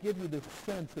not going to give you this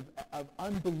sense of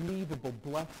unbelievable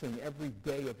blessing every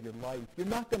day of your life. You're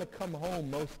not going to come home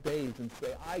most days and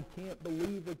say, I can't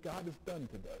believe what God has done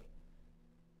today.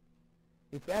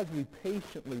 It's as we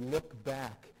patiently look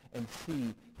back and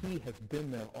see he has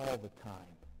been there all the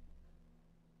time.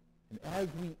 And as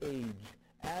we age,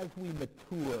 as we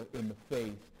mature in the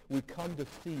faith, we come to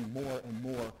see more and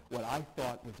more what I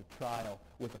thought was a trial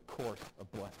was a course of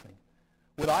blessing.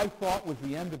 What I thought was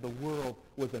the end of the world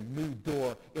was a new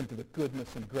door into the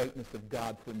goodness and greatness of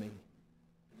God for me.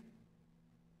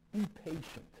 Be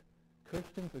patient.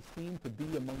 Christians are seen to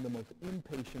be among the most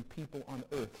impatient people on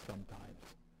earth sometimes.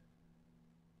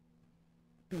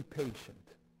 Be patient.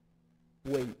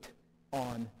 Wait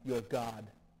on your God.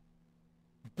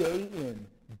 Day in,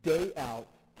 day out,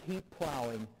 keep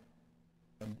plowing,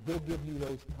 and he'll give you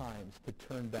those times to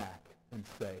turn back and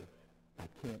say, I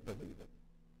can't believe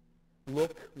it.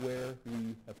 Look where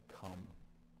we have come.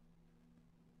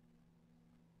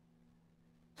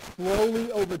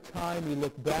 Slowly over time, we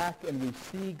look back and we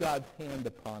see God's hand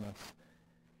upon us,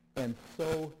 and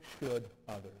so should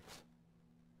others.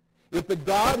 If the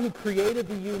God who created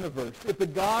the universe, if the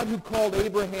God who called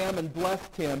Abraham and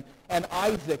blessed him and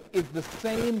Isaac is the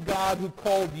same God who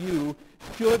called you,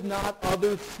 should not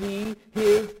others see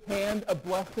his hand of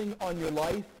blessing on your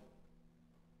life?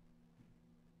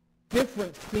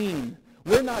 Different scene.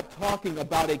 We're not talking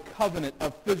about a covenant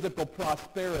of physical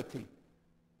prosperity.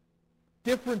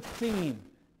 Different scene,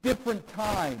 different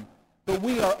time, but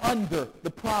we are under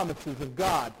the promises of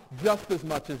God just as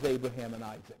much as Abraham and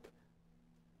Isaac.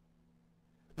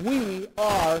 We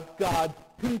are God's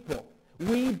people.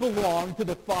 We belong to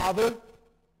the Father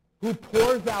who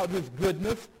pours out his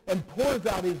goodness and pours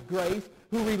out his grace,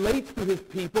 who relates to his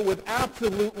people with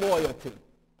absolute loyalty.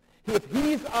 If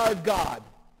he's our God,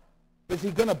 is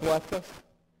he going to bless us?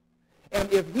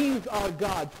 And if he's our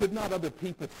God, should not other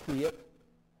people see it?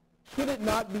 Should it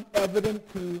not be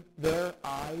evident to their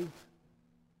eyes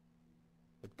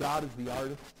that God is the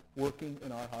artist working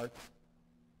in our hearts?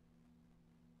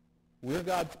 We're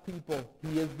God's people.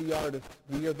 He is the artist.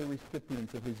 We are the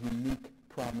recipients of his unique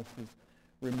promises.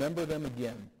 Remember them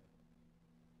again.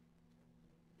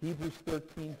 Hebrews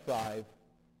 13:5,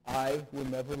 I will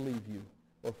never leave you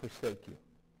or forsake you.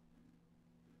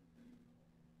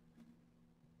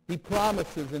 He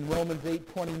promises in Romans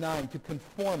 8:29 to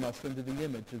conform us into the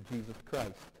image of Jesus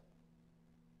Christ.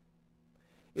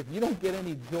 If you don't get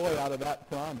any joy out of that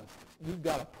promise, you've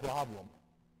got a problem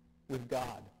with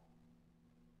God.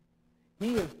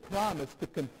 He has promised to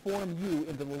conform you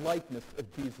into the likeness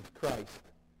of Jesus Christ.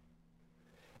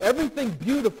 Everything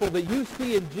beautiful that you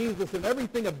see in Jesus and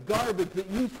everything of garbage that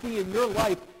you see in your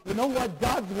life, you know what?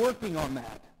 God's working on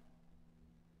that.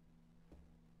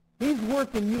 He's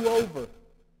working you over.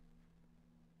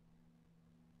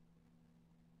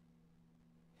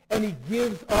 And he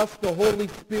gives us the Holy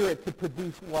Spirit to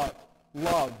produce what?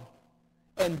 Love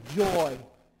and joy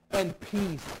and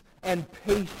peace and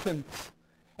patience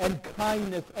and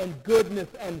kindness and goodness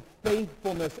and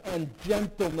faithfulness and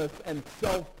gentleness and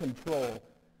self-control.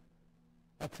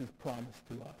 That's his promise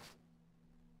to us.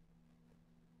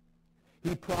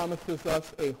 He promises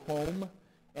us a home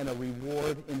and a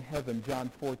reward in heaven,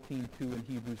 John 14:2 and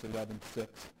Hebrews 11:6.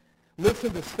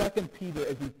 Listen to 2 Peter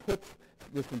as he puts,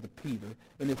 listen to Peter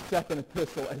in his second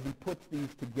epistle as he puts these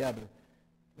together.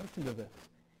 Listen to this.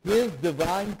 His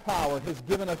divine power has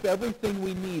given us everything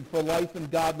we need for life and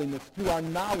godliness through our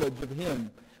knowledge of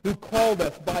him who called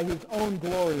us by his own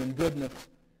glory and goodness.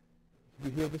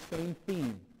 You hear the same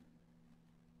theme.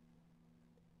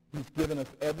 He's given us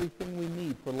everything we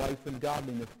need for life and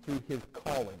godliness through his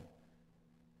calling.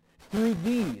 Through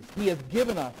these, he has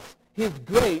given us his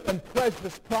great and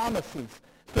precious promises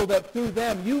so that through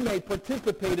them you may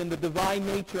participate in the divine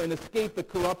nature and escape the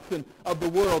corruption of the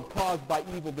world caused by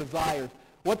evil desires.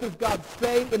 What does God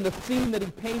say in the scene that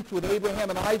he paints with Abraham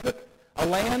and Isaac? A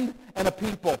land and a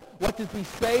people. What does he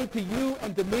say to you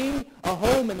and to me? A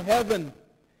home in heaven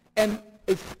and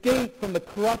escape from the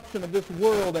corruption of this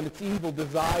world and its evil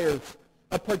desires.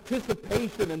 A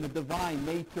participation in the divine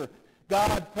nature.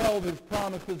 God held his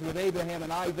promises with Abraham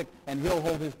and Isaac, and he'll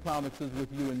hold his promises with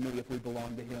you and me if we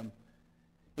belong to him.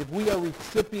 If we are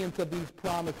recipients of these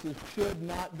promises, should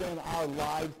not then our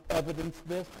lives evidence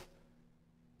this?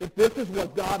 If this is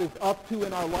what God is up to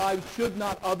in our lives, should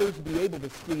not others be able to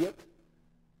see it?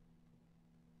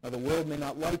 Now, the world may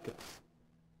not like us.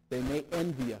 They may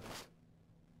envy us.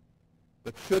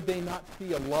 But should they not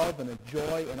see a love and a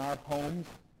joy in our homes?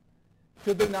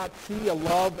 Should they not see a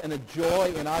love and a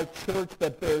joy in our church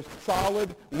that bears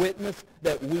solid witness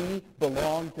that we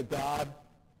belong to God?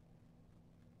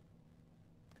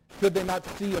 Should they not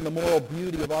see in the moral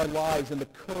beauty of our lives and the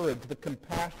courage, the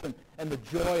compassion, and the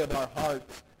joy of our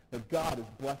hearts that God is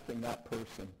blessing that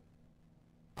person?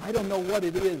 I don't know what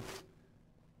it is,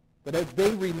 but as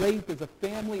they relate as a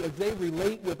family, as they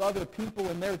relate with other people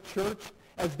in their church,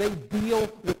 as they deal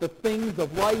with the things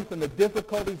of life and the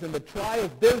difficulties and the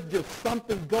trials, there's just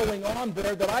something going on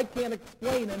there that I can't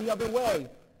explain any other way.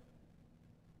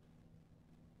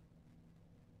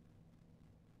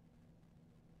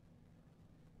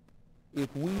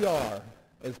 If we are,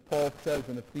 as Paul says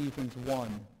in Ephesians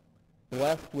 1,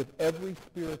 blessed with every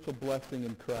spiritual blessing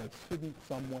in Christ, shouldn't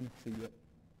someone see it?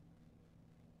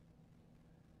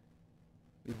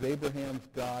 Is Abraham's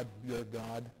God your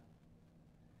God?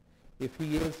 If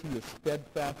he is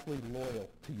steadfastly loyal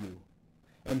to you.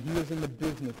 And he is in the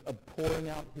business of pouring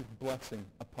out his blessing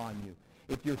upon you.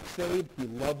 If you're saved, he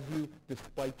loves you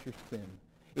despite your sin.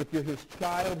 If you're his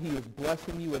child, he is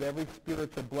blessing you with every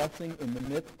spiritual blessing in the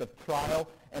midst of trial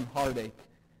and heartache.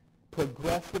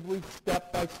 Progressively,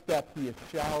 step by step, he is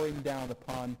showering down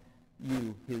upon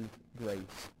you his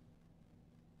grace.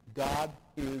 God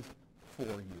is for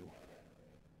you.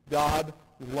 God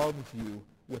loves you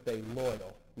with a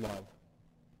loyal love.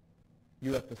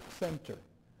 You're at the center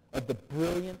of the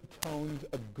brilliant tones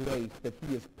of grace that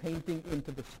he is painting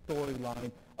into the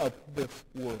storyline of this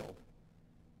world.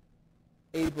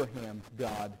 Abraham's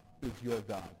God is your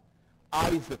God.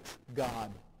 Isaac's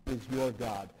God is your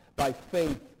God. By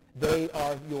faith, they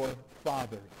are your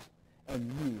fathers, and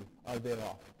you are their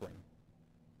offspring.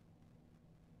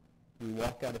 We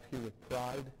walk out of here with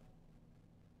pride.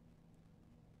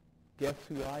 Guess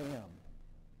who I am?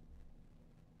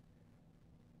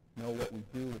 No, what we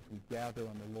do is we gather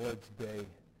on the Lord's day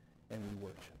and we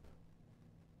worship.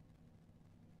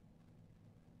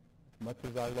 As much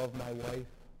as I love my wife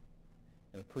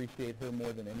and appreciate her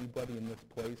more than anybody in this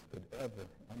place could ever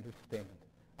understand,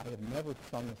 I have never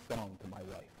sung a song to my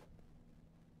wife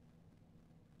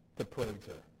to praise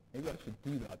her. Maybe I should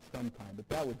do that sometime, but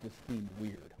that would just seem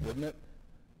weird, wouldn't it?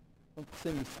 Don't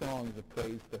sing songs of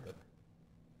praise to her.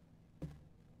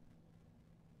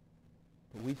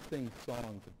 But we sing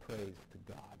songs of praise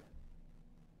to God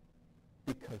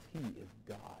because he is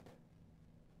God.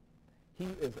 He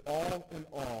is all in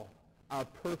all, our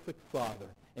perfect Father,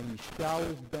 and he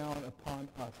showers down upon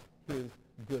us his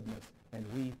goodness, and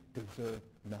we deserve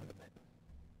none of it.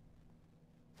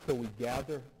 So we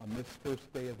gather on this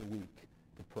first day of the week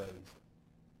to praise.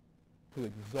 to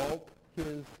exalt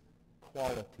his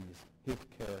qualities, his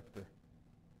character,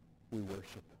 we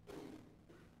worship.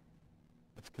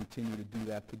 Let's continue to do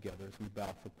that together as we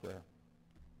bow for prayer.